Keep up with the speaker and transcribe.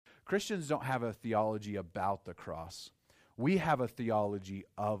Christians don't have a theology about the cross. We have a theology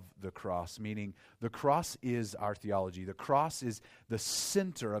of the cross, meaning the cross is our theology. The cross is the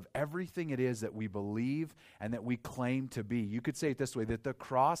center of everything it is that we believe and that we claim to be. You could say it this way, that the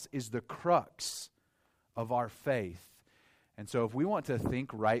cross is the crux of our faith. And so if we want to think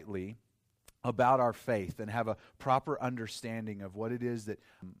rightly about our faith and have a proper understanding of what it is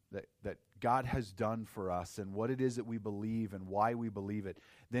that God has done for us and what it is that we believe and why we believe it,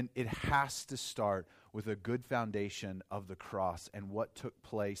 then it has to start with a good foundation of the cross and what took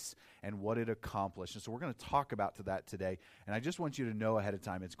place and what it accomplished. And so we're going to talk about that today. And I just want you to know ahead of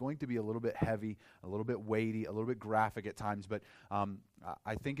time, it's going to be a little bit heavy, a little bit weighty, a little bit graphic at times, but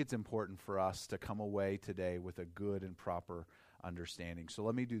I think it's important for us to come away today with a good and proper understanding. So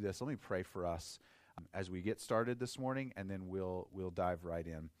let me do this. Let me pray for us as we get started this morning, and then we'll dive right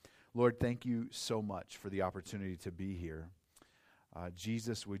in. Lord, thank you so much for the opportunity to be here.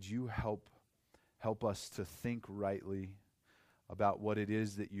 Jesus, would you help us to think rightly about what it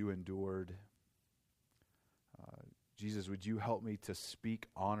is that you endured? Jesus, would you help me to speak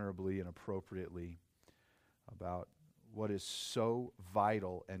honorably and appropriately about what is so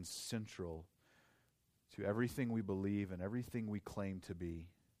vital and central to everything we believe and everything we claim to be.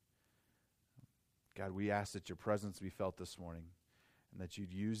 God, we ask that your presence be felt this morning and that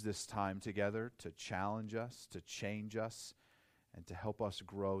you'd use this time together to challenge us, to change us, and to help us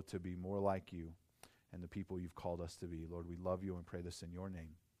grow to be more like you and the people you've called us to be. Lord, we love you and pray this in your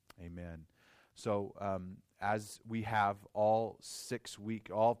name. Amen. So as we have all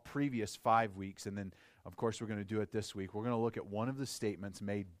previous 5 weeks, and then of course we're going to do it this week, we're going to look at one of the statements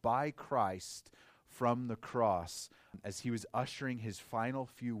made by Christ from the cross as he was ushering his final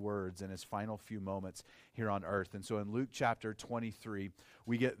few words and his final few moments here on earth. And so in Luke chapter 23,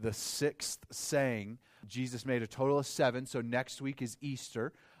 we get the sixth saying. Jesus made a total of 7, so next week is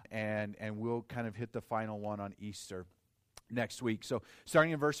Easter, and we'll kind of hit the final one on Easter next week. So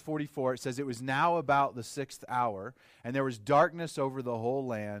starting in verse 44, it says, "It was now about the 6th hour, and there was darkness over the whole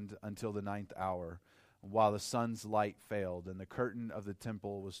land until the 9th hour, while the sun's light failed, and the curtain of the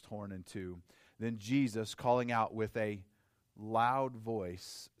temple was torn in two. Then Jesus, calling out with a loud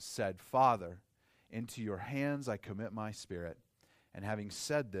voice, said, 'Father, into your hands I commit my spirit.' And having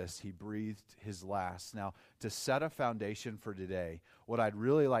said this, he breathed his last." Now, to set a foundation for today, what I'd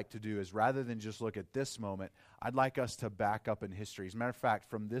really like to do is, rather than just look at this moment, I'd like us to back up in history. As a matter of fact,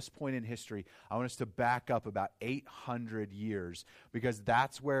 from this point in history, I want us to back up about 800 years, because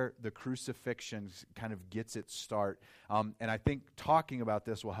that's where the crucifixion kind of gets its start. And I think talking about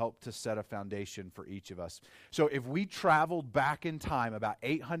this will help to set a foundation for each of us. So if we traveled back in time about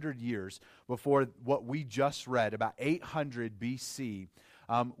 800 years before what we just read, about 800 BC,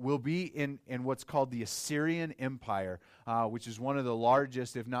 we'll be in what's called the Assyrian Empire, which is one of the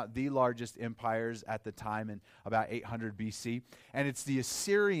largest, if not the largest, empires at the time in about 800 BC. And it's the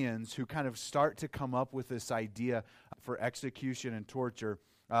Assyrians who kind of start to come up with this idea for execution and torture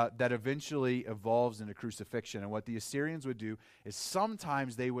that eventually evolves into crucifixion. And what the Assyrians would do is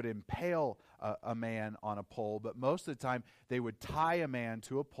sometimes they would impale a man on a pole, but most of the time they would tie a man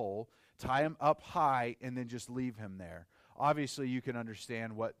to a pole, tie him up high, and then just leave him there. Obviously, you can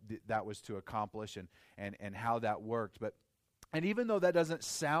understand what that was to accomplish and how that worked. And even though that doesn't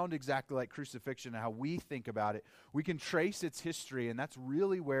sound exactly like crucifixion and how we think about it, we can trace its history, and that's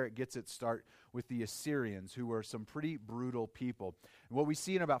really where it gets its start with the Assyrians, who were some pretty brutal people. And what we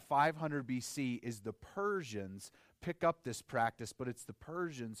see in about 500 BC is the Persians pick up this practice, but it's the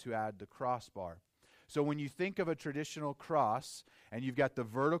Persians who add the crossbar. So when you think of a traditional cross, and you've got the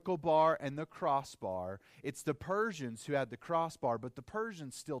vertical bar and the crossbar, it's the Persians who had the crossbar, but the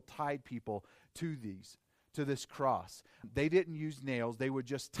Persians still tied people to this cross. They didn't use nails. They would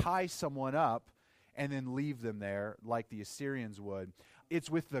just tie someone up and then leave them there like the Assyrians would. It's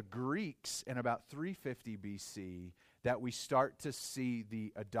with the Greeks in about 350 BC that we start to see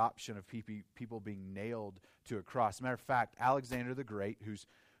the adoption of people being nailed to a cross. As a matter of fact, Alexander the Great, who's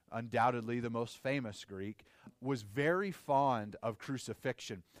undoubtedly the most famous Greek, was very fond of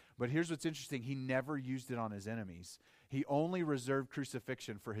crucifixion. But here's what's interesting. He never used it on his enemies. He only reserved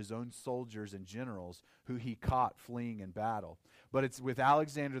crucifixion for his own soldiers and generals who he caught fleeing in battle. But it's with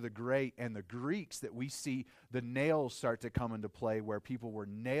Alexander the Great and the Greeks that we see the nails start to come into play, where people were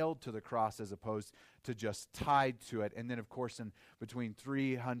nailed to the cross as opposed to just tied to it. And then, of course, in between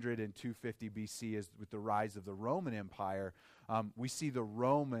 300 and 250 BC, is with the rise of the Roman Empire, we see the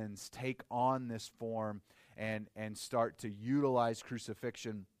Romans take on this form and start to utilize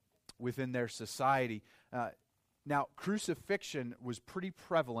crucifixion within their society. Now, crucifixion was pretty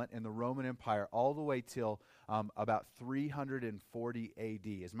prevalent in the Roman Empire all the way till about 340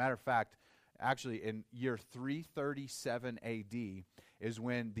 AD. As a matter of fact, actually in year 337 AD is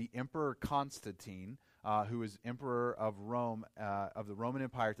when the Emperor Constantine, who was emperor of Rome, of the Roman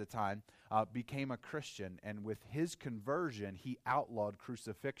Empire at the time, became a Christian. And with his conversion, he outlawed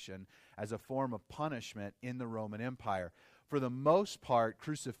crucifixion as a form of punishment in the Roman Empire. For the most part,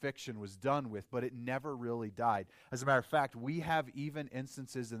 crucifixion was done with, but it never really died. As a matter of fact, we have even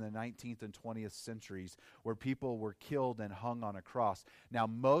instances in the 19th and 20th centuries where people were killed and hung on a cross. Now,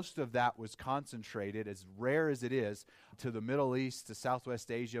 most of that was concentrated, as rare as it is, to the Middle East, to Southwest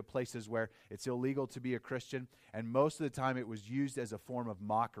Asia, places where it's illegal to be a Christian. And most of the time it was used as a form of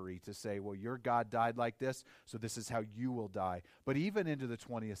mockery to say, well, your God died like this, so this is how you will die. But even into the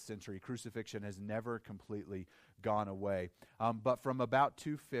 20th century, crucifixion has never completely gone away. But from about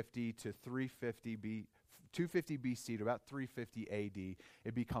 250 to 250 BC to about 350 AD,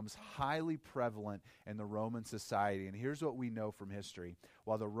 it becomes highly prevalent in the Roman society. And here's what we know from history.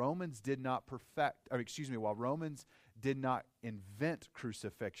 While Romans did not invent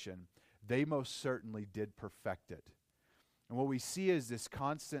crucifixion, they most certainly did perfect it. And what we see is this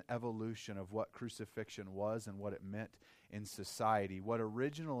constant evolution of what crucifixion was and what it meant in society. What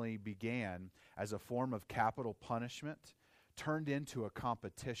originally began as a form of capital punishment turned into a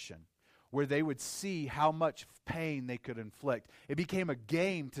competition where they would see how much pain they could inflict. It became a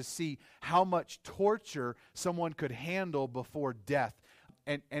game to see how much torture someone could handle before death.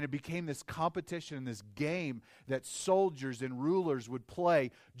 And it became this competition, this game that soldiers and rulers would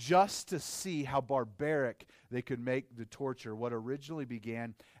play just to see how barbaric they could make the torture. What originally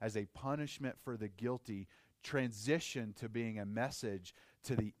began as a punishment for the guilty transitioned to being a message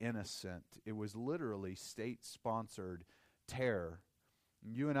to the innocent. It was literally state-sponsored terror.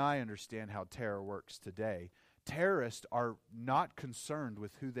 You and I understand how terror works today. Terrorists are not concerned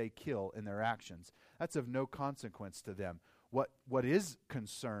with who they kill in their actions. That's of no consequence to them. What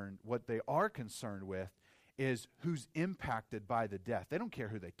they are concerned with is who's impacted by the death. They don't care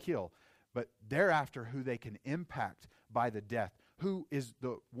who they kill, but they're after who they can impact by the death. Who is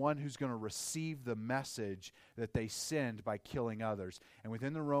the one who's going to receive the message that they send by killing others? And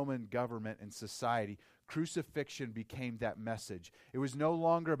within the Roman government and society, crucifixion became that message. It was no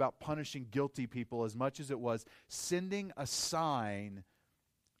longer about punishing guilty people as much as it was sending a sign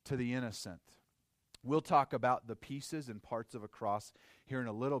to the innocent. We'll talk about the pieces and parts of a cross here in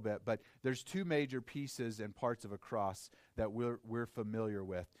a little bit, but there's two major pieces and parts of a cross that we're familiar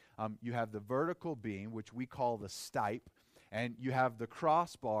with. You have the vertical beam, which we call the stipe, and you have the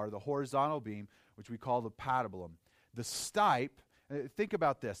crossbar, the horizontal beam, which we call the patibulum. The stipe, think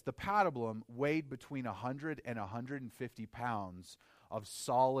about this, the patibulum weighed between 100 and 150 pounds of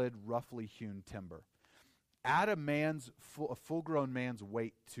solid, roughly hewn timber. Add a full-grown man's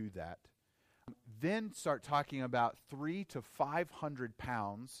weight to that. Then start talking about 300 to 500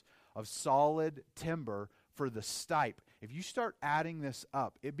 pounds of solid timber for the stipe. If you start adding this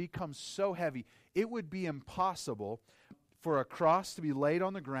up, it becomes so heavy, it would be impossible for a cross to be laid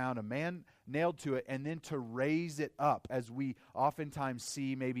on the ground, a man nailed to it, and then to raise it up, as we oftentimes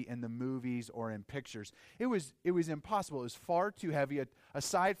see maybe in the movies or in pictures. It was impossible. It was far too heavy,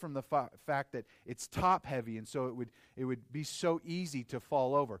 aside from the fact that it's top heavy, and so it would be so easy to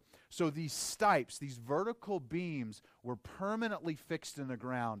fall over. So these stipes, these vertical beams, were permanently fixed in the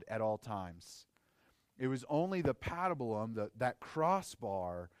ground at all times. It was only the patibulum, that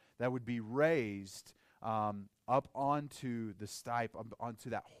crossbar, that would be raised up onto the stipe, onto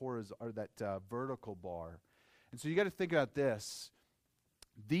that vertical bar. And so you got to think about this.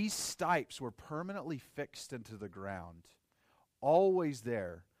 These stipes were permanently fixed into the ground, always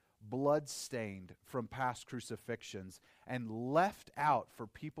there, blood-stained from past crucifixions, and left out for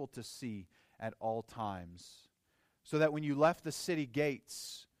people to see at all times. So that when you left the city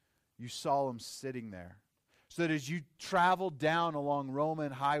gates, you saw them sitting there. So that as you traveled down along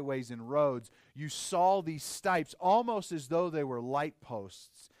Roman highways and roads, you saw these stipes almost as though they were light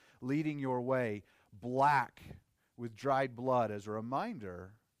posts leading your way, black with dried blood, as a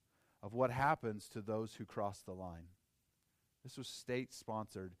reminder of what happens to those who cross the line. This was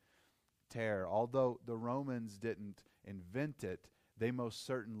state-sponsored terror. Although the Romans didn't invent it, they most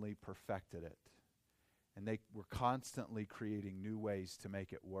certainly perfected it. And they were constantly creating new ways to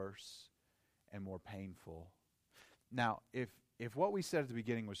make it worse and more painful. Now, if what we said at the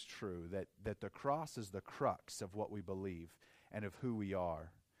beginning was true, that the cross is the crux of what we believe and of who we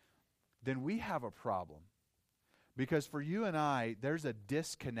are, then we have a problem. Because for you and I, there's a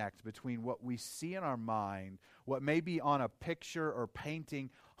disconnect between what we see in our mind, what may be on a picture or painting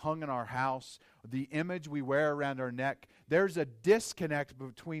hung in our house, the image we wear around our neck. There's a disconnect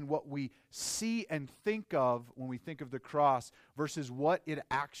between what we see and think of when we think of the cross versus what it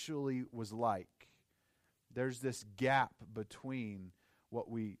actually was like. There's this gap between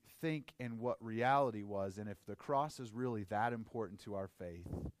what we think and what reality was. And if the cross is really that important to our faith,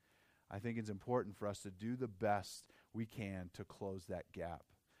 I think it's important for us to do the best we can to close that gap,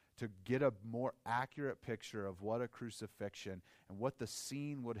 to get a more accurate picture of what a crucifixion and what the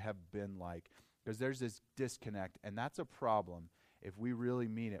scene would have been like. Because there's this disconnect, and that's a problem if we really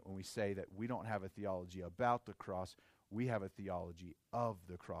mean it when we say that we don't have a theology about the cross. We have a theology of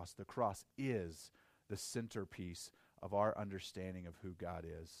the cross. The cross is the centerpiece of our understanding of who God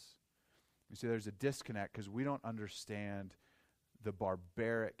is. You see, there's a disconnect because we don't understand the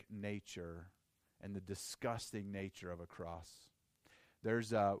barbaric nature and the disgusting nature of a cross.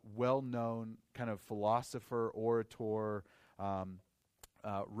 There's a well-known kind of philosopher, orator,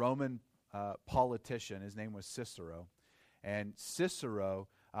 Roman politician. His name was Cicero. And Cicero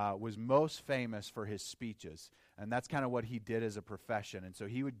was most famous for his speeches. And that's kind of what he did as a profession. And so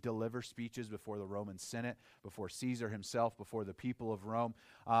he would deliver speeches before the Roman Senate, before Caesar himself, before the people of Rome.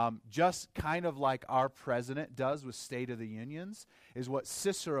 Just kind of like our president does with State of the Unions, is what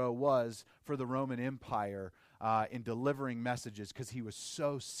Cicero was for the Roman Empire in delivering messages, because he was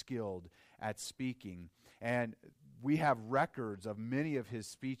so skilled at speaking. And we have records of many of his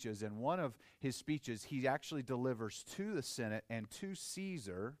speeches. And one of his speeches he actually delivers to the Senate and to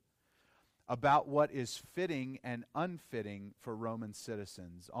Caesar about what is fitting and unfitting for Roman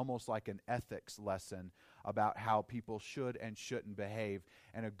citizens, almost like an ethics lesson about how people should and shouldn't behave.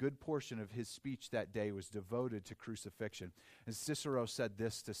 And a good portion of his speech that day was devoted to crucifixion. And Cicero said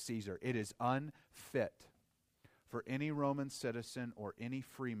this to Caesar: "It is unfit for any Roman citizen or any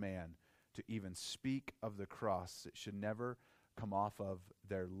free man to even speak of the cross. It should never come off of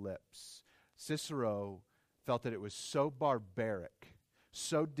their lips." Cicero felt that it was so barbaric,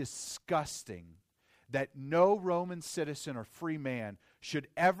 so disgusting, that no Roman citizen or free man should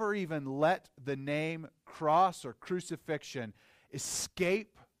ever even let the name cross or crucifixion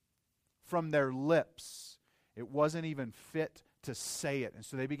escape from their lips. It wasn't even fit to say it. And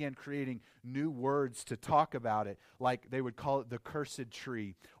so they began creating new words to talk about it, like they would call it the cursed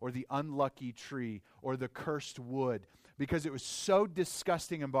tree, or the unlucky tree, or the cursed wood, because it was so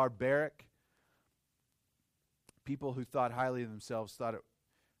disgusting and barbaric. People who thought highly of themselves thought it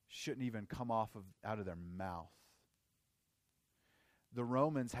shouldn't even come out of their mouth. The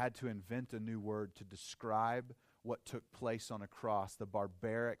Romans had to invent a new word to describe what took place on a cross, the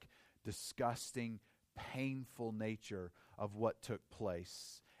barbaric, disgusting, painful nature of what took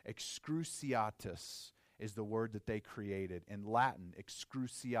place. Excruciatus is the word that they created. In Latin,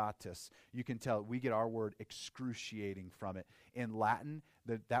 excruciatus. You can tell we get our word excruciating from it. In Latin,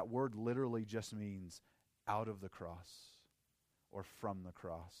 that word literally just means out of the cross or from the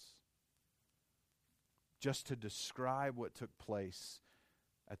cross. Just to describe what took place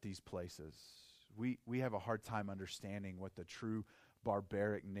at these places. We have a hard time understanding what the true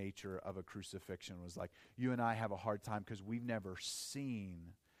barbaric nature of a crucifixion was like. You and I have a hard time because we've never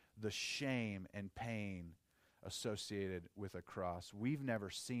seen the shame and pain associated with a cross. We've never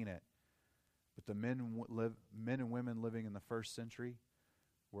seen it. But the men and women living in the first century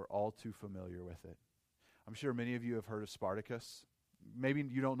were all too familiar with it. I'm sure many of you have heard of Spartacus. Maybe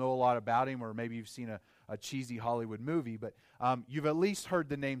you don't know a lot about him, or maybe you've seen a cheesy Hollywood movie, but you've at least heard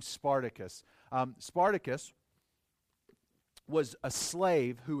the name Spartacus. Spartacus was a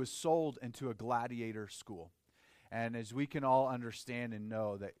slave who was sold into a gladiator school. And as we can all understand and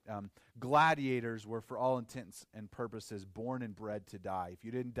know, that gladiators were, for all intents and purposes, born and bred to die. If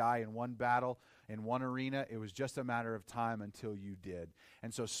you didn't die in one battle, in one arena, it was just a matter of time until you did.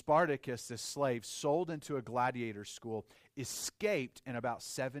 And so Spartacus, this slave, sold into a gladiator school, escaped in about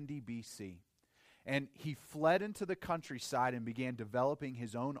 70 BC. And he fled into the countryside and began developing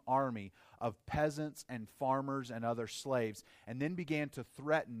his own army of peasants and farmers and other slaves, and then began to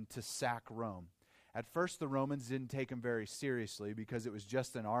threaten to sack Rome. At first, the Romans didn't take him very seriously because it was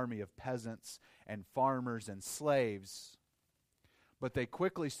just an army of peasants and farmers and slaves. But they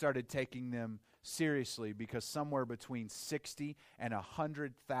quickly started taking them seriously because somewhere between 60 and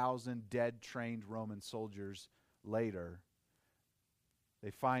 100,000 dead trained Roman soldiers later,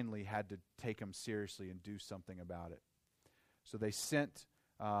 they finally had to take him seriously and do something about it. So they sent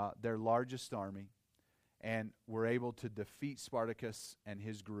their largest army and were able to defeat Spartacus and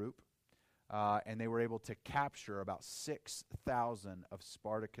his group. And they were able to capture about 6,000 of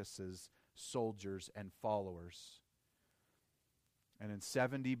Spartacus's soldiers and followers. And in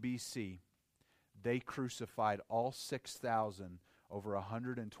 70 BC, they crucified all 6,000 over a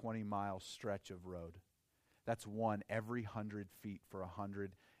 120-mile stretch of road. That's one every 100 feet for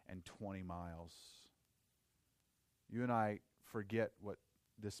 120 miles. You and I forget what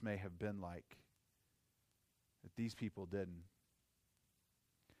this may have been like, that these people didn't.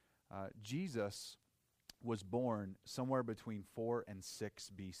 Jesus was born somewhere between 4 and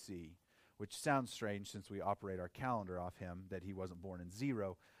 6 BC, which sounds strange since we operate our calendar off him, that he wasn't born in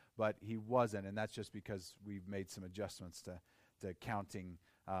 0, but he wasn't, and that's just because we've made some adjustments to counting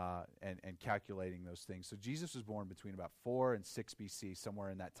and calculating those things. So Jesus was born between about 4 and 6 BC, somewhere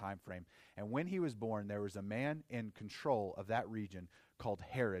in that time frame. And when he was born, there was a man in control of that region called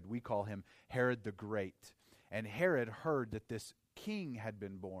Herod. We call him Herod the Great. And Herod heard that this king had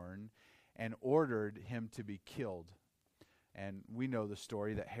been born and ordered him to be killed. And we know the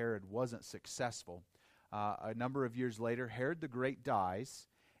story that Herod wasn't successful. A number of years later, Herod the Great dies,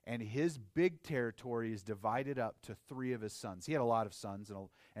 and his big territory is divided up to 3 of his sons. He had a lot of sons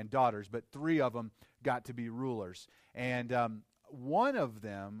and daughters, but 3 of them got to be rulers. And one of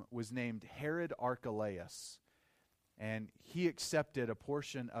them was named Herod Archelaus, and he accepted a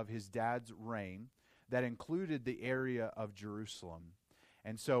portion of his dad's reign that included the area of Jerusalem.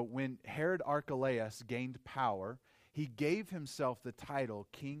 And so when Herod Archelaus gained power, he gave himself the title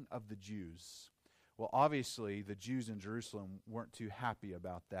King of the Jews. Well, obviously, the Jews in Jerusalem weren't too happy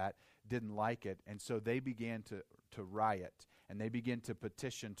about that, didn't like it, and so they began to riot, and they began to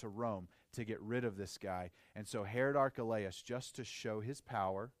petition to Rome to get rid of this guy. And so Herod Archelaus, just to show his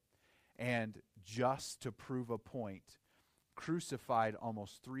power and just to prove a point, crucified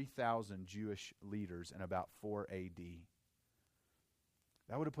almost 3,000 Jewish leaders in about 4 AD.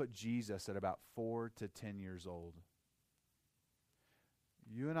 That would have put Jesus at about 4 to 10 years old.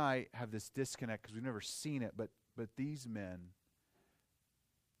 You and I have this disconnect because we've never seen it, but these men,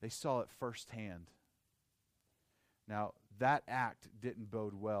 they saw it firsthand. Now, that act didn't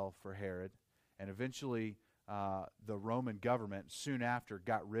bode well for Herod, and eventually the Roman government soon after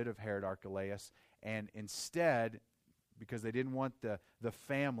got rid of Herod Archelaus, and instead, because they didn't want the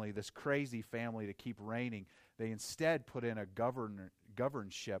family, this crazy family, to keep reigning, they instead put in a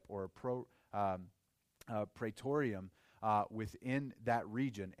governship or a praetorium within that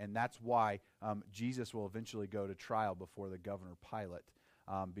region, and that's why Jesus will eventually go to trial before the governor Pilate,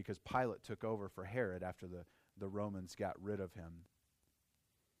 because Pilate took over for Herod after the Romans got rid of him.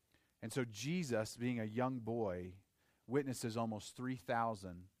 And so Jesus, being a young boy, witnesses almost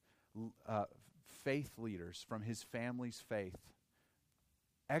 3,000 faith leaders from his family's faith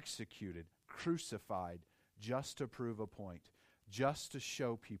executed, crucified, just to prove a point, just to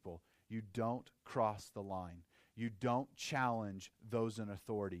show people you don't cross the line. You don't challenge those in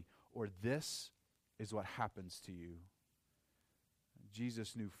authority, or this is what happens to you.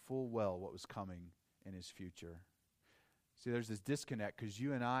 Jesus knew full well what was coming in his future. See, there's this disconnect because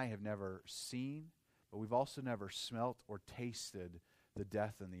you and I have never seen, but we've also never smelt or tasted the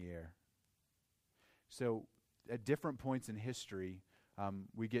death in the air. So at different points in history,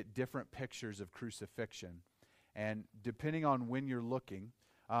 we get different pictures of crucifixion. And depending on when you're looking,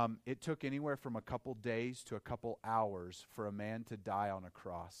 it took anywhere from a couple days to a couple hours for a man to die on a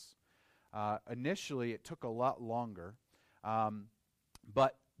cross. Initially, it took a lot longer,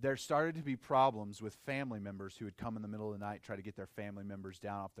 but there started to be problems with family members who would come in the middle of the night, try to get their family members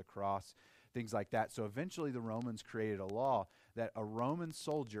down off the cross, things like that. So eventually the Romans created a law that a Roman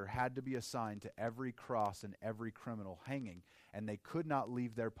soldier had to be assigned to every cross and every criminal hanging, and they could not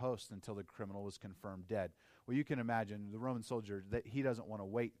leave their post until the criminal was confirmed dead. Well, you can imagine the Roman soldier, that he doesn't want to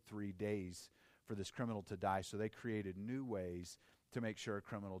wait 3 days for this criminal to die, so they created new ways to make sure a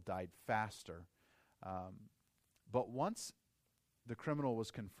criminal died faster. But once the criminal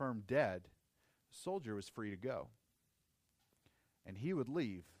was confirmed dead, the soldier was free to go. And he would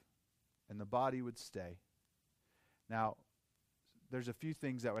leave, and the body would stay. Now, there's a few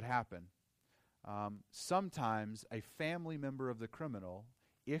things that would happen. Sometimes a family member of the criminal,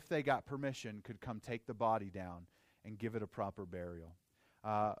 if they got permission, could come take the body down and give it a proper burial.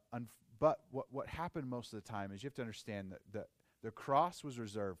 But what happened most of the time is you have to understand that the cross was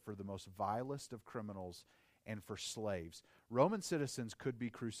reserved for the most vilest of criminals and for slaves. Roman citizens could be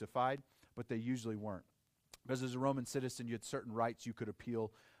crucified, but they usually weren't. Because as a Roman citizen, you had certain rights you could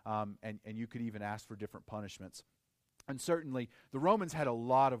appeal, and you could even ask for different punishments. And certainly, the Romans had a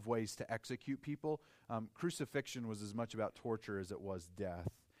lot of ways to execute people. Crucifixion was as much about torture as it was death.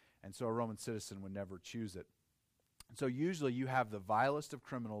 And so a Roman citizen would never choose it. And so usually you have the vilest of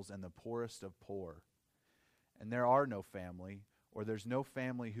criminals and the poorest of poor. And there are no family, or there's no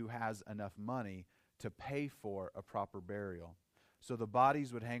family who has enough money to pay for a proper burial. So the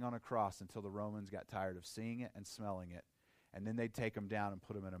bodies would hang on a cross until the Romans got tired of seeing it and smelling it. And then they'd take them down and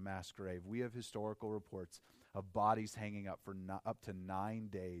put them in a mass grave. We have historical reports of bodies hanging up for up to 9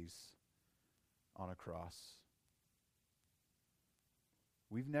 days on a cross.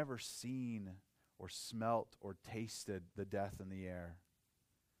 We've never seen or smelt or tasted the death in the air.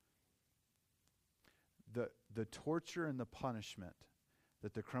 The torture and the punishment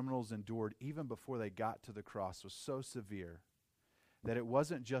that the criminals endured even before they got to the cross was so severe that it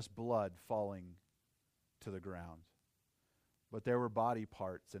wasn't just blood falling to the ground, but there were body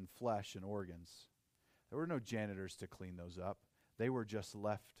parts and flesh and organs. There were no janitors to clean those up. They were just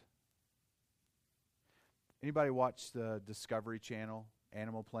left. Anybody watch the Discovery Channel,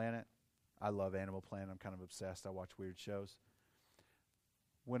 Animal Planet? I love Animal Planet. I'm kind of obsessed. I watch weird shows.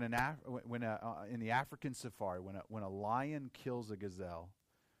 When in the African safari, when a lion kills a gazelle,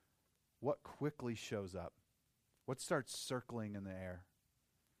 what quickly shows up? What starts circling in the air?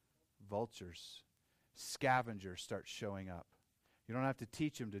 Vultures. Scavengers start showing up. You don't have to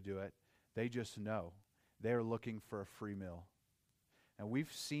teach them to do it. They just know. They're looking for a free meal. And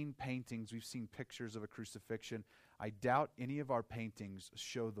we've seen paintings, we've seen pictures of a crucifixion. I doubt any of our paintings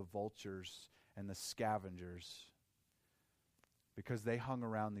show the vultures and the scavengers, because they hung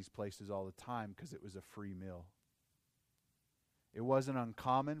around these places all the time because it was a free meal. It wasn't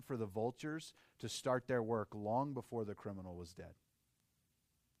uncommon for the vultures to start their work long before the criminal was dead.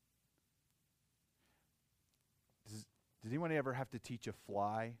 Did anyone ever have to teach a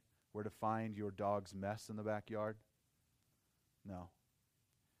fly where to find your dog's mess in the backyard? No.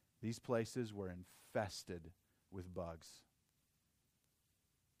 These places were infested with bugs.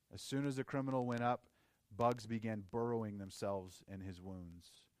 As soon as the criminal went up, bugs began burrowing themselves in his wounds.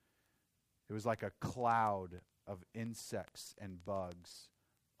 It was like a cloud of insects and bugs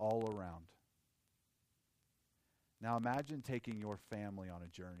all around. Now imagine taking your family on a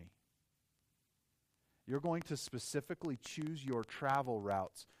journey. You're going to specifically choose your travel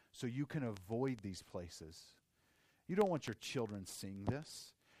routes so you can avoid these places. You don't want your children seeing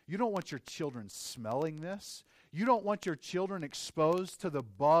this. You don't want your children smelling this. You don't want your children exposed to the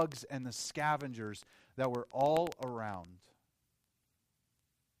bugs and the scavengers that were all around.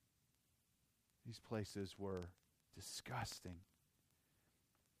 These places were disgusting.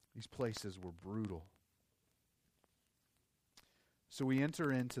 These places were brutal. So we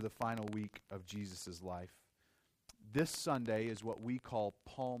enter into the final week of Jesus' life. This Sunday is what we call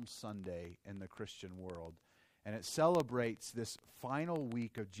Palm Sunday in the Christian world. And it celebrates this final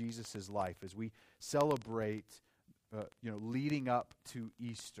week of Jesus' life as we celebrate, leading up to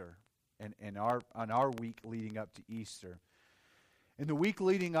Easter, and on our week leading up to Easter. In the week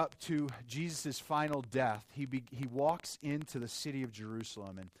leading up to Jesus' final death, he walks into the city of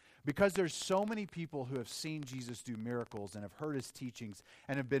Jerusalem. And because there's so many people who have seen Jesus do miracles and have heard his teachings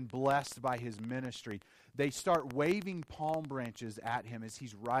and have been blessed by his ministry, they start waving palm branches at him as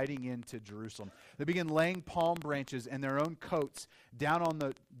he's riding into Jerusalem. They begin laying palm branches and their own coats down on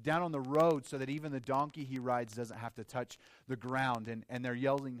the road so that even the donkey he rides doesn't have to touch the ground. And they're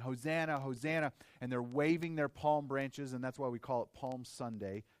yelling, "Hosanna, Hosanna," and they're waving their palm branches, and that's why we call it Palm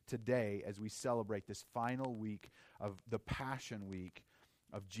Sunday today as we celebrate this final week of the Passion Week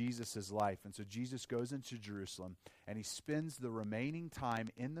of Jesus' life. And so Jesus goes into Jerusalem, and he spends the remaining time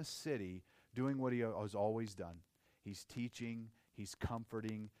in the city doing what he has always done. He's teaching, he's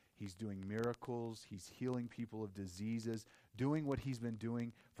comforting, he's doing miracles, he's healing people of diseases, doing what he's been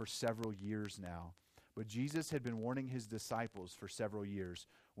doing for several years now. But Jesus had been warning his disciples for several years,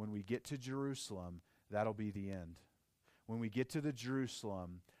 when we get to Jerusalem, that'll be the end. When we get to the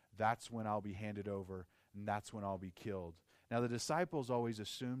Jerusalem, that's when I'll be handed over, and that's when I'll be killed. Now, the disciples always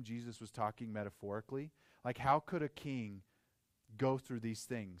assumed Jesus was talking metaphorically. Like, how could a king go through these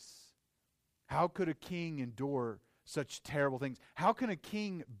things? How could a king endure such terrible things? How can a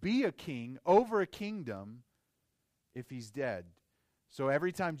king be a king over a kingdom if he's dead? So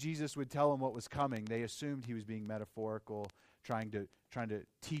every time Jesus would tell them what was coming, they assumed he was being metaphorical, trying to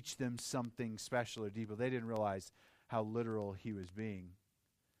teach them something special or deep. But they didn't realize how literal he was being.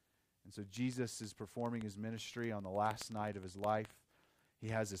 And so Jesus is performing his ministry on the last night of his life. He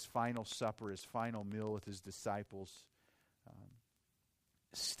has his final supper, his final meal with his disciples,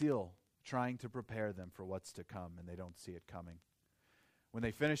 still trying to prepare them for what's to come, and they don't see it coming. When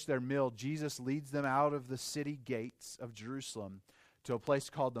they finish their meal, Jesus leads them out of the city gates of Jerusalem to a place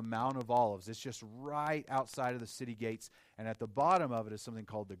called the Mount of Olives. It's just right outside of the city gates, and at the bottom of it is something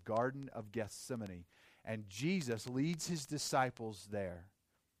called the Garden of Gethsemane. And Jesus leads his disciples there.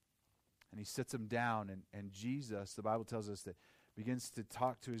 And he sits them down, and Jesus, the Bible tells us, that begins to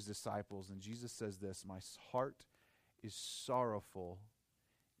talk to his disciples. And Jesus says this, "My heart is sorrowful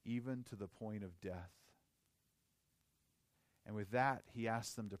even to the point of death. And with that, he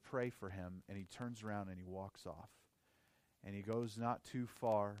asks them to pray for him, and he turns around and he walks off. And he goes not too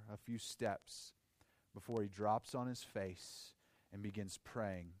far, a few steps, before he drops on his face and begins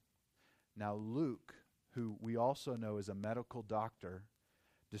praying. Now Luke, who we also know is a medical doctor,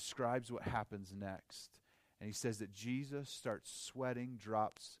 describes what happens next. And he says that Jesus starts sweating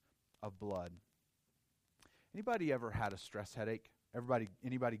drops of blood. Anybody ever had a stress headache?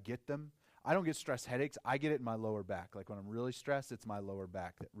 Anybody get them? I don't get stress headaches. I get it in my lower back. Like when I'm really stressed, it's my lower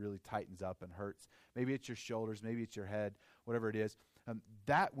back that really tightens up and hurts. Maybe it's your shoulders, maybe it's your head, whatever it is.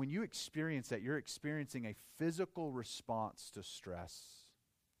 That when you experience that, you're experiencing a physical response to stress.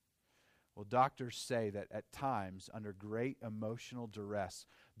 Well, doctors say that at times, under great emotional duress,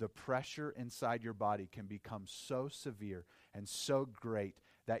 the pressure inside your body can become so severe and so great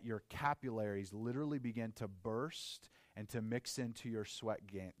that your capillaries literally begin to burst and to mix into your sweat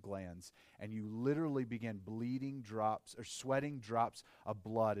glands. And you literally begin bleeding drops or sweating drops of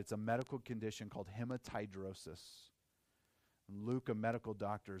blood. It's a medical condition called hematidrosis. And Luke, a medical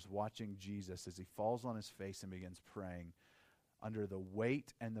doctor, is watching Jesus as he falls on his face and begins praying under the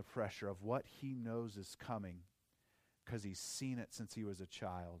weight and the pressure of what he knows is coming because he's seen it since he was a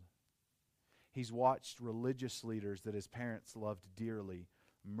child. He's watched religious leaders that his parents loved dearly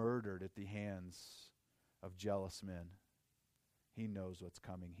murdered at the hands of jealous men. He knows what's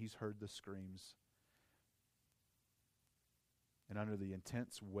coming. He's heard the screams. And under the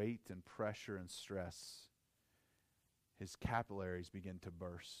intense weight and pressure and stress, his capillaries begin to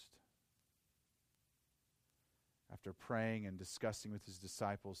burst. After praying and discussing with his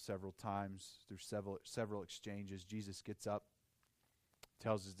disciples several times through several exchanges, Jesus gets up,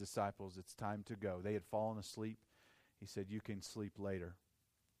 tells his disciples it's time to go. They had fallen asleep. He said, "You can sleep later.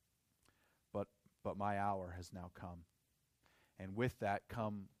 But my hour has now come." And with that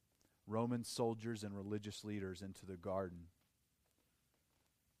come Roman soldiers and religious leaders into the garden.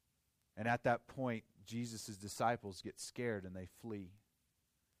 And at that point, Jesus' disciples get scared and they flee.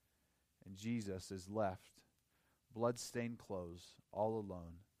 And Jesus is left, blood-stained clothes, all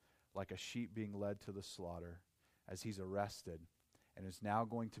alone, like a sheep being led to the slaughter, as he's arrested and is now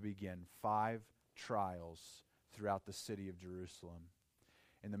going to begin 5 trials throughout the city of Jerusalem.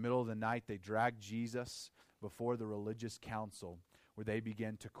 In the middle of the night, they drag Jesus before the religious council, where they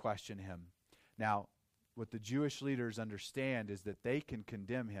begin to question him. Now, what the Jewish leaders understand is that they can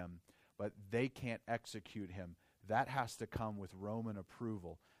condemn him, but they can't execute him. That has to come with Roman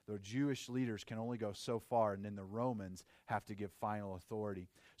approval. The Jewish leaders can only go so far, and then the Romans have to give final authority.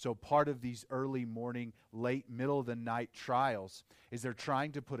 So part of these early morning, late, middle of the night trials is they're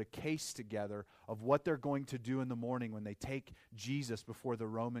trying to put a case together of what they're going to do in the morning when they take Jesus before the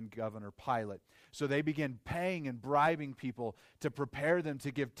Roman governor Pilate. So they begin paying and bribing people to prepare them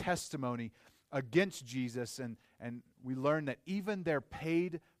to give testimony against Jesus. And we learn that even their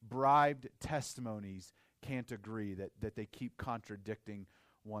paid, bribed testimonies can't agree, that they keep contradicting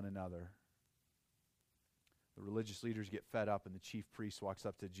one another. The religious leaders get fed up, and the chief priest walks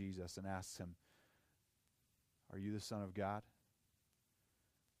up to Jesus and asks him, "Are you the Son of God?"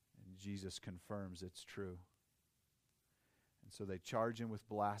 And Jesus confirms it's true. And so they charge him with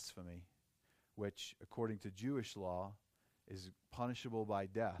blasphemy, which, according to Jewish law, is punishable by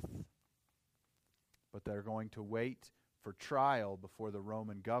death. But they're going to wait for trial before the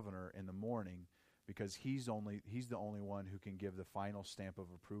Roman governor in the morning, because he's the only one who can give the final stamp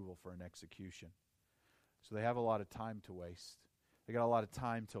of approval for an execution. So they have a lot of time to waste. They got a lot of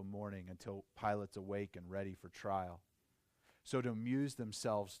time till morning, until Pilate's awake and ready for trial. So to amuse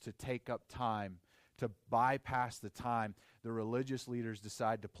themselves, to take up time, to bypass the time, the religious leaders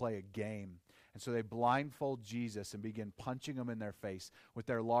decide to play a game. And so they blindfold Jesus and begin punching him in their face with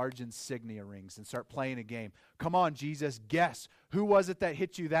their large insignia rings and start playing a game. "Come on, Jesus, guess. Who was it that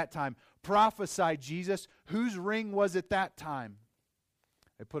hit you that time? Prophesy, Jesus. Whose ring was it that time?"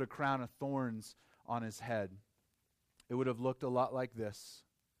 They put a crown of thorns on his head. It would have looked a lot like this.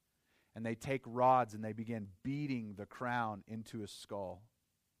 And they take rods and they begin beating the crown into his skull.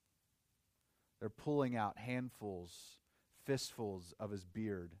 They're pulling out handfuls, fistfuls of his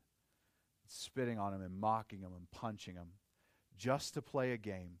beard, spitting on him and mocking him and punching him, just to play a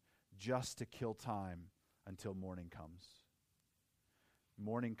game, just to kill time until morning comes.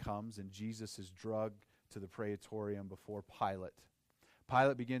 Morning comes and Jesus is dragged to the praetorium before Pilate.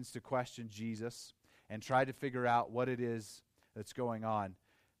 Pilate begins to question Jesus and try to figure out what it is that's going on.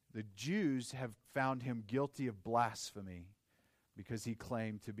 The Jews have found him guilty of blasphemy because he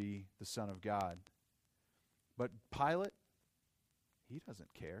claimed to be the Son of God. But Pilate, he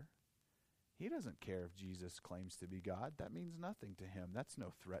doesn't care. He doesn't care if Jesus claims to be God. That means nothing to him. That's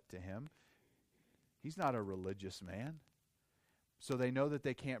no threat to him. He's not a religious man. So they know that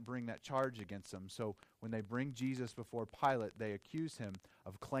they can't bring that charge against him. So when they bring Jesus before Pilate, they accuse him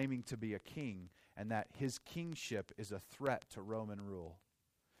of claiming to be a king and that his kingship is a threat to Roman rule.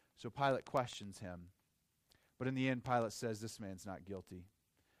 So Pilate questions him. But in the end, Pilate says, this man's not guilty.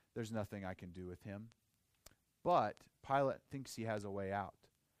 There's nothing I can do with him. But Pilate thinks he has a way out.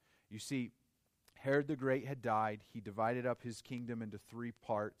 You see, Herod the Great had died. He divided up his kingdom into 3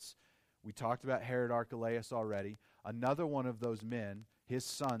 parts. We talked about Herod Archelaus already. Another one of those men, his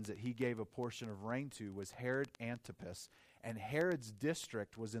sons that he gave a portion of reign to, was Herod Antipas. And Herod's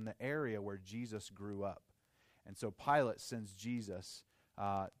district was in the area where Jesus grew up. And so Pilate sends Jesus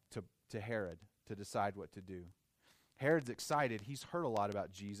to Herod to decide what to do. Herod's excited. He's heard a lot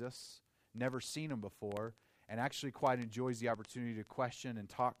about Jesus, never seen him before, and actually quite enjoys the opportunity to question and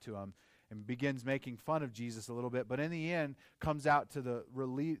talk to him, and begins making fun of Jesus a little bit, but in the end comes out to the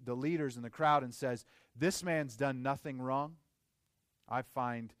leaders in the crowd and says, this man's done nothing wrong. I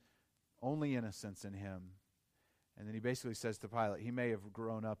find only innocence in him. And then he basically says to Pilate, he may have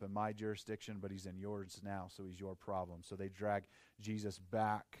grown up in my jurisdiction, but he's in yours now, so he's your problem. So they drag Jesus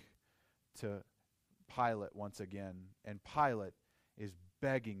back to Pilate once again, and Pilate is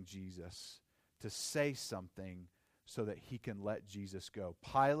begging Jesus to say something so that he can let Jesus go.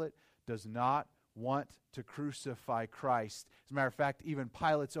 Pilate does not want to crucify Christ. As a matter of fact, even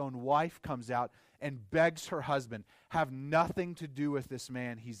Pilate's own wife comes out and begs her husband, have nothing to do with this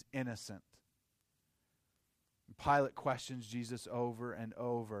man. He's innocent. And Pilate questions Jesus over and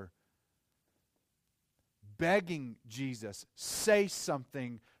over, begging Jesus, say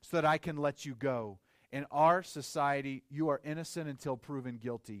something so that I can let you go. In our society, you are innocent until proven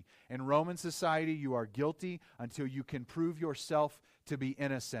guilty. In Roman society, you are guilty until you can prove yourself to be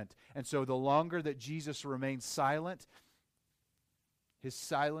innocent. And so the longer that Jesus remained silent, his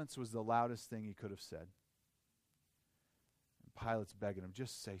silence was the loudest thing he could have said. And Pilate's begging him,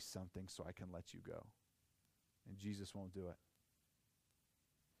 just say something so I can let you go. And Jesus won't do it.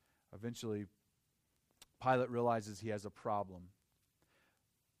 Eventually, Pilate realizes he has a problem.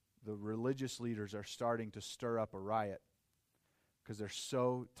 The religious leaders are starting to stir up a riot because they're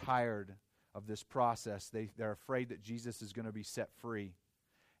so tired of this process. They're afraid that Jesus is going to be set free.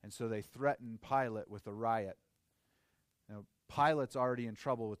 And so they threaten Pilate with a riot. Now, Pilate's already in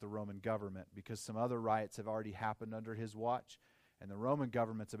trouble with the Roman government because some other riots have already happened under his watch. And the Roman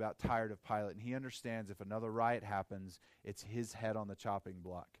government's about tired of Pilate. And he understands if another riot happens, it's his head on the chopping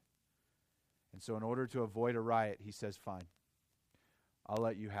block. And so in order to avoid a riot, he says, fine, I'll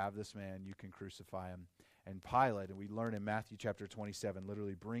let you have this man. You can crucify him. And Pilate, and we learn in Matthew chapter 27,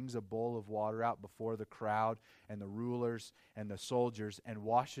 literally brings a bowl of water out before the crowd and the rulers and the soldiers and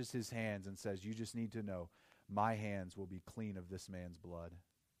washes his hands and says, you just need to know, my hands will be clean of this man's blood.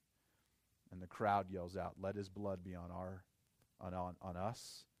 And the crowd yells out, let his blood be on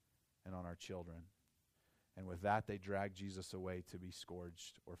us and on our children. And with that, they drag Jesus away to be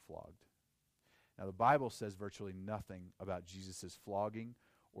scourged or flogged. Now, the Bible says virtually nothing about Jesus' flogging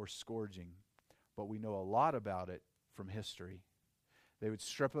or scourging, but we know a lot about it from history. They would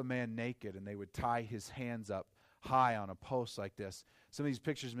strip a man naked and they would tie his hands up high on a post like this. Some of these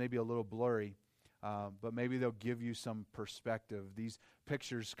pictures may be a little blurry, but maybe they'll give you some perspective. These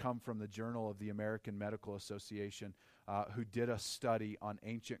pictures come from the Journal of the American Medical Association, who did a study on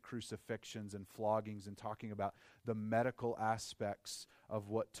ancient crucifixions and floggings and talking about the medical aspects of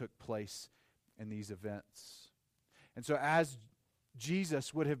what took place in these events. And so as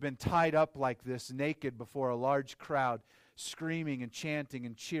Jesus would have been tied up like this, naked before a large crowd, screaming and chanting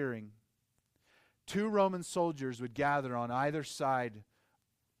and cheering, 2 Roman soldiers would gather on either side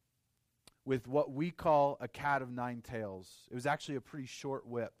with what we call a cat of 9 tails. It was actually a pretty short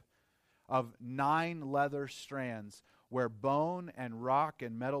whip of 9 leather strands where bone and rock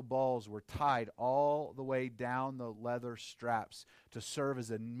and metal balls were tied all the way down the leather straps to serve as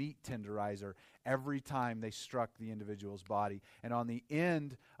a meat tenderizer every time they struck the individual's body. And on the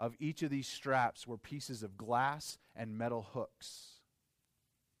end of each of these straps were pieces of glass and metal hooks.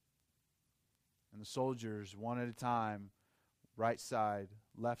 And the soldiers, one at a time, right side,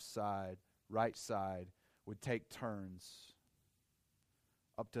 right side, would take turns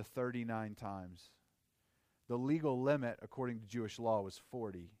up to 39 times. The legal limit, according to Jewish law, was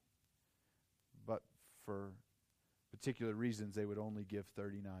 40. But for particular reasons, they would only give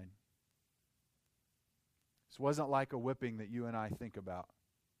 39. This wasn't like a whipping that you and I think about.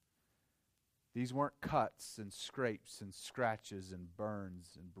 These weren't cuts and scrapes and scratches and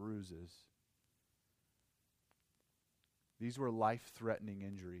burns and bruises. These were life-threatening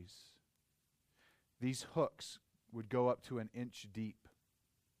injuries. these hooks would go up to an inch deep.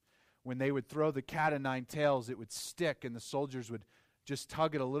 When they would throw the cat o' nine tails, it would stick, and the soldiers would just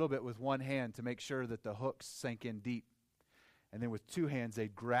tug it a little bit with one hand to make sure that the hooks sank in deep. And then with two hands,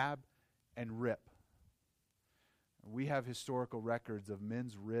 they'd grab and rip. We have historical records of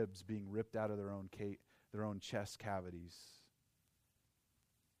men's ribs being ripped out of their own chest cavities.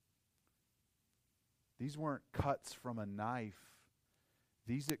 These weren't cuts from a knife.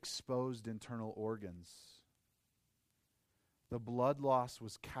 These exposed internal organs. The blood loss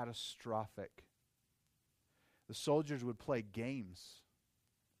was catastrophic. The soldiers would play games,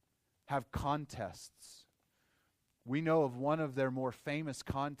 have contests. We know of one of their more famous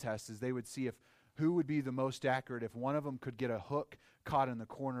contests is they would see who would be the most accurate if one of them could get a hook caught in the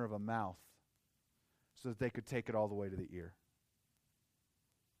corner of a mouth so that they could take it all the way to the ear.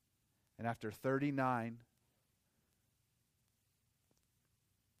 And after 39,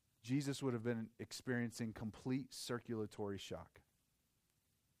 Jesus would have been experiencing complete circulatory shock.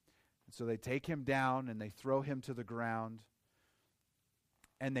 And so they take him down and they throw him to the ground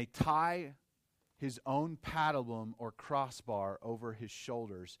and they tie his own paddleboom or crossbar over his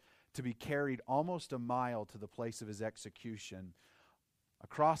shoulders to be carried almost a mile to the place of his execution, a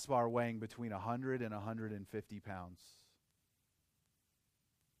crossbar weighing between 100 and 150 pounds.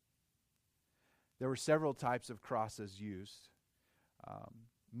 There were several types of crosses used.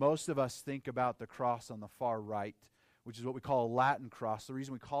 Most of us think about the cross on the far right, which is what we call a Latin cross. The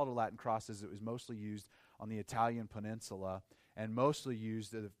reason we call it a Latin cross is it was mostly used on the Italian peninsula and mostly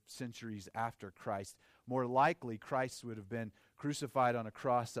used in the centuries after Christ. More likely, Christ would have been crucified on a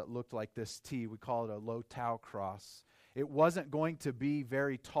cross that looked like this T. We call it a low tau cross. It wasn't going to be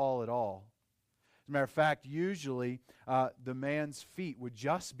very tall at all. As a matter of fact, usually the man's feet would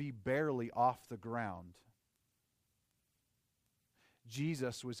just be barely off the ground.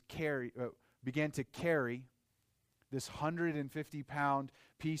 Jesus began to carry this 150-pound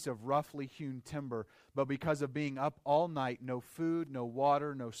piece of roughly hewn timber, but because of being up all night, no food, no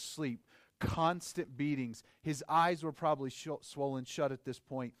water, no sleep, constant beatings, his eyes were probably swollen shut at this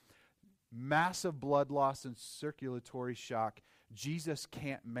point, massive blood loss and circulatory shock. Jesus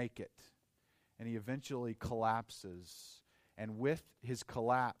can't make it, and he eventually collapses. And with his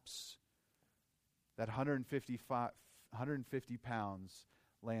collapse, that 150 pounds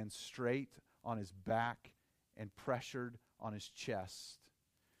lands straight on his back and pressured on his chest.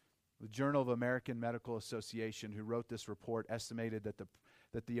 The Journal of American Medical Association, who wrote this report, estimated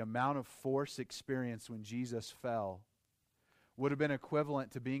that the amount of force experienced when Jesus fell would have been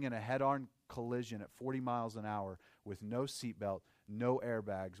equivalent to being in a head-on collision at 40 miles an hour with no seatbelt, no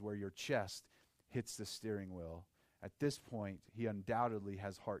airbags, where your chest hits the steering wheel. At this point, he undoubtedly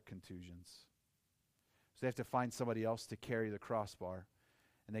has heart contusions. So they have to find somebody else to carry the crossbar.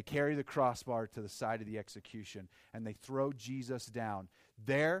 And they carry the crossbar to the side of the execution, and they throw Jesus down.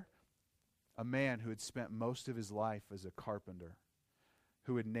 There, a man who had spent most of his life as a carpenter,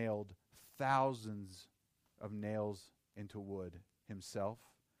 who had nailed thousands of nails into wood himself.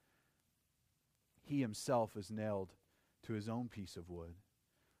 He himself is nailed to his own piece of wood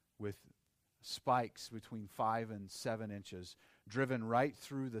with spikes between 5 and 7 inches, driven right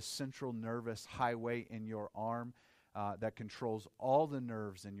through the central nervous highway in your arm that controls all the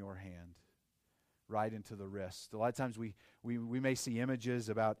nerves in your hand, right into the wrist. A lot of times we may see images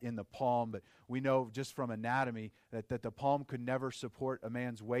about in the palm, but we know just from anatomy that the palm could never support a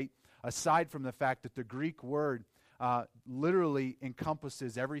man's weight, aside from the fact that the Greek word literally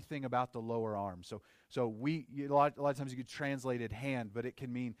encompasses everything about the lower arm. So a lot of times you could translate it hand, but it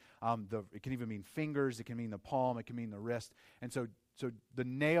can mean it can even mean fingers, it can mean the palm, it can mean the wrist. And so the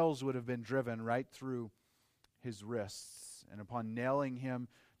nails would have been driven right through his wrists. And upon nailing him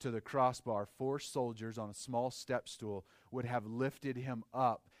to the crossbar, 4 soldiers on a small step stool would have lifted him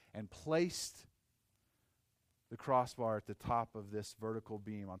up and placed the crossbar at the top of this vertical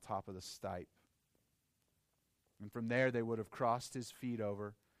beam on top of the stipe. And from there, they would have crossed his feet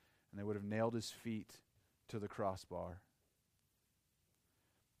over, and they would have nailed his feet to the crossbar.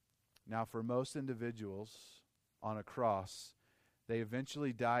 Now, for most individuals on a cross, they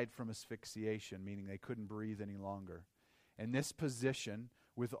eventually died from asphyxiation, meaning they couldn't breathe any longer. In this position,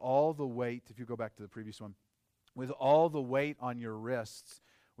 with all the weight, if you go back to the previous one, with all the weight on your wrists,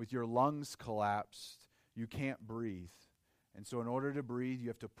 with your lungs collapsed, you can't breathe. And so in order to breathe, you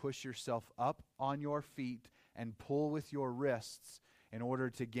have to push yourself up on your feet and pull with your wrists in order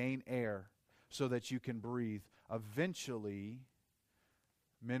to gain air so that you can breathe. Eventually,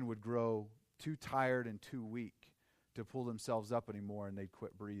 men would grow too tired and too weak to pull themselves up anymore, and they'd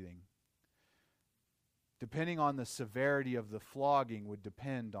quit breathing. Depending on the severity of the flogging would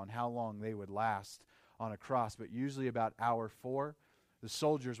depend on how long they would last on a cross. But usually about hour 4, the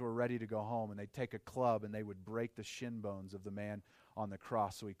soldiers were ready to go home, and they'd take a club and they would break the shin bones of the man on the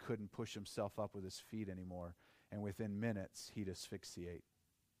cross so he couldn't push himself up with his feet anymore. And within minutes, he'd asphyxiate.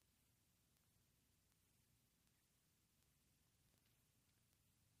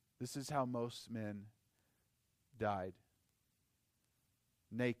 This is how most men died.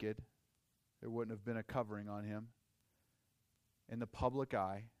 Naked. There wouldn't have been a covering on him. In the public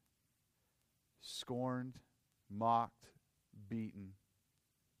eye. Scorned, mocked, beaten.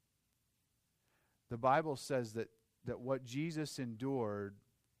 The Bible says that what Jesus endured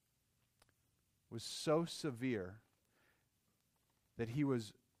was so severe that he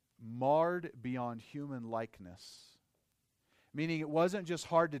was marred beyond human likeness. Meaning it wasn't just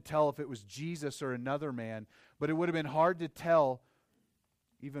hard to tell if it was Jesus or another man, but it would have been hard to tell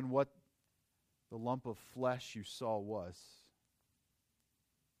even what the lump of flesh you saw was.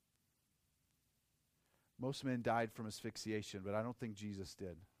 Most men died from asphyxiation, but I don't think Jesus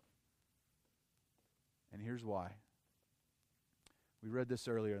did. And here's why. We read this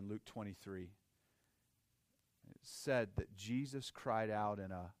earlier in Luke 23. It said that Jesus cried out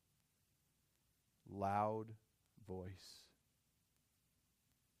in a loud voice.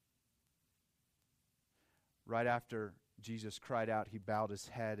 Right after Jesus cried out, he bowed his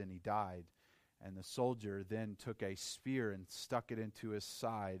head and he died. And the soldier then took a spear and stuck it into his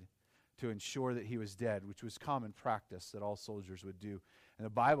side to ensure that he was dead, which was common practice that all soldiers would do. And the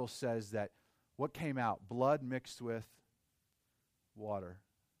Bible says that what came out? Blood mixed with water.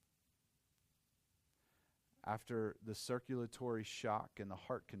 After the circulatory shock and the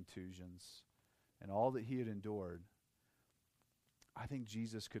heart contusions and all that he had endured, I think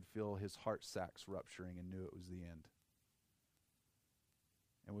Jesus could feel his heart sacs rupturing and knew it was the end.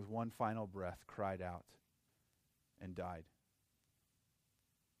 And with one final breath, cried out and died.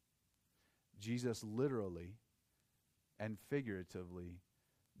 Jesus literally and figuratively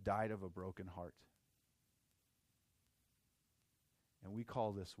died of a broken heart. And we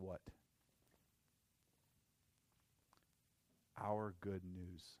call this what? Our good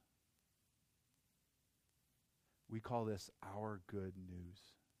news. We call this our good news.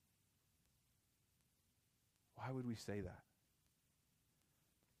 Why would we say that?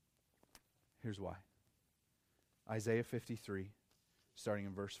 Here's why. Isaiah 53, starting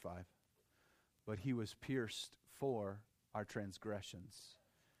in verse 5. But he was pierced for our transgressions,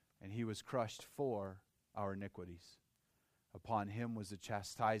 and he was crushed for our iniquities. Upon him was the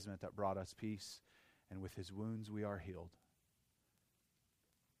chastisement that brought us peace, and with his wounds we are healed.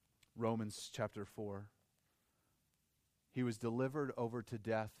 Romans chapter 4. He was delivered over to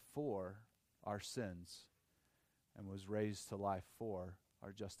death for our sins, and was raised to life for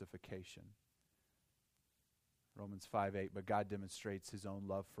our justification. Romans 5:8, but God demonstrates his own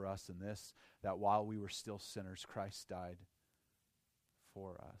love for us in this, that while we were still sinners, Christ died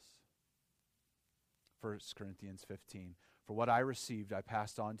for us. 1 Corinthians 15, for what I received, I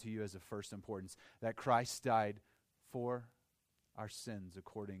passed on to you as of first importance, that Christ died for our sins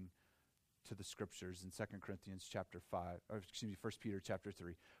according to the Scriptures in 2 Corinthians chapter 5, or excuse me, 1 Peter chapter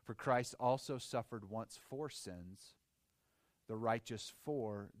 3. For Christ also suffered once for sins, the righteous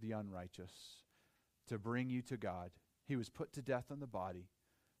for the unrighteous, to bring you to God. He was put to death in the body,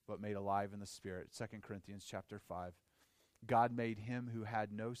 but made alive in the spirit. 2 Corinthians chapter 5. God made him who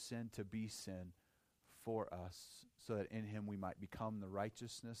had no sin to be sin for us, so that in him we might become the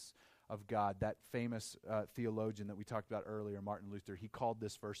righteousness of God. That famous theologian that we talked about earlier, Martin Luther, he called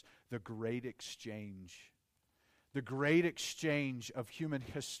this verse the great exchange. The great exchange of human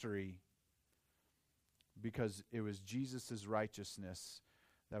history, because it was Jesus' righteousness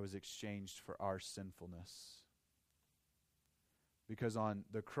that was exchanged for our sinfulness. Because on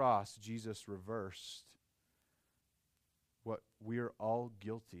the cross, Jesus reversed what we're all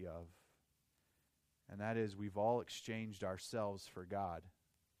guilty of. And that is, we've all exchanged ourselves for God.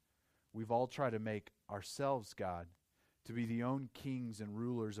 We've all tried to make ourselves God, to be the own kings and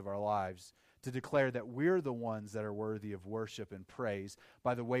rulers of our lives, to declare that we're the ones that are worthy of worship and praise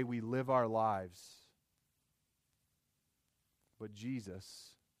by the way we live our lives. But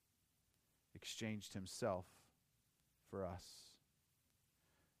Jesus exchanged himself for us.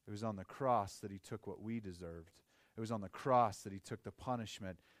 It was on the cross that he took what we deserved. It was on the cross that he took the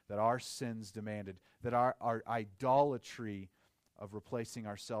punishment that our sins demanded, that our idolatry of replacing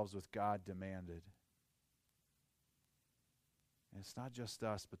ourselves with God demanded. And it's not just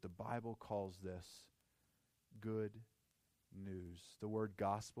us, but the Bible calls this good news. The word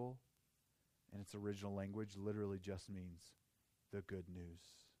gospel in its original language literally just means the good news.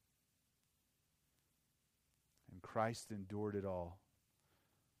 And Christ endured it all,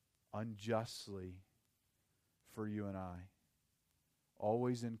 unjustly for you and I,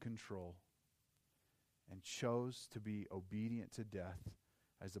 always in control, and chose to be obedient to death,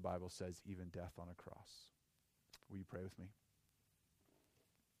 as the Bible says, even death on a cross. Will you pray with me?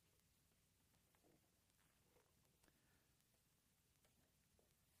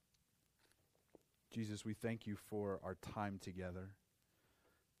 Jesus, we thank you for our time together.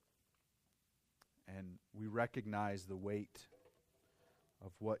 And we recognize the weight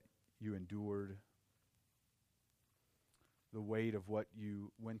of what you endured, the weight of what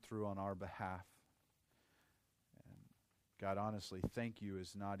you went through on our behalf. And God, honestly, thank you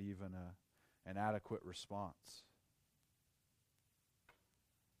is not even an adequate response.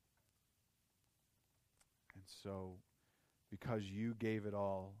 And so, because you gave it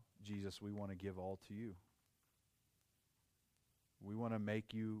all, Jesus, we want to give all to you. We want to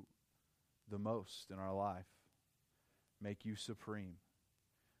make you the most in our life, make you supreme.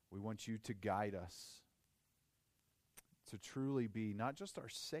 We want you to guide us to truly be not just our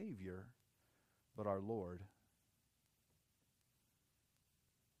Savior, but our Lord.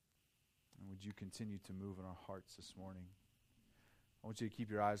 And would you continue to move in our hearts this morning? I want you to keep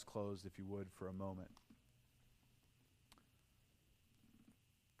your eyes closed, if you would, for a moment.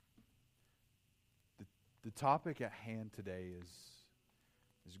 The topic at hand today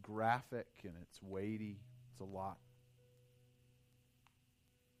is graphic and it's weighty. It's a lot.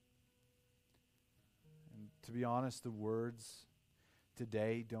 And to be honest, the words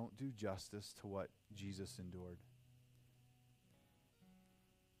today don't do justice to what Jesus endured.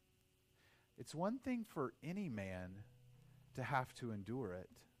 It's one thing for any man to have to endure it.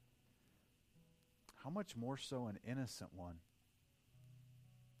 How much more so an innocent one?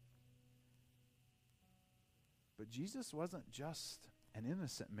 But Jesus wasn't just an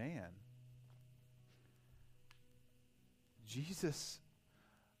innocent man. Jesus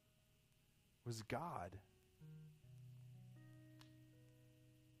was God.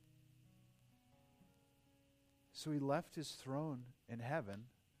 So he left his throne in heaven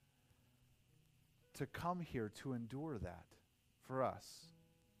to come here to endure that for us.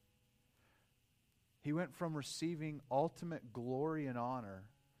 He went from receiving ultimate glory and honor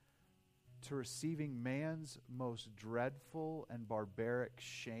to receiving man's most dreadful and barbaric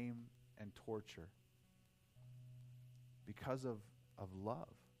shame and torture because of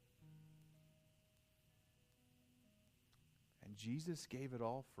love. And Jesus gave it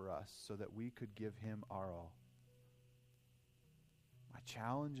all for us so that we could give him our all. My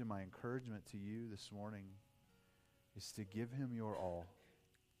challenge and my encouragement to you this morning is to give him your all.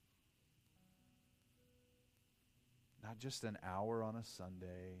 Not just an hour on a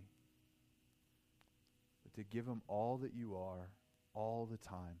Sunday, but to give him all that you are, all the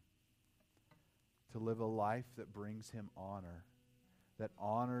time. To live a life that brings him honor, that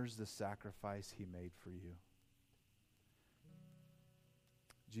honors the sacrifice he made for you.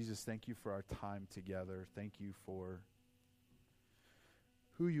 Jesus, thank you for our time together. Thank you for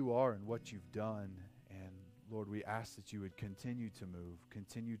who you are and what you've done. And Lord, we ask that you would continue to move,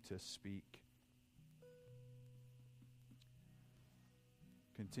 continue to speak,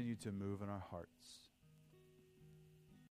 continue to move in our hearts.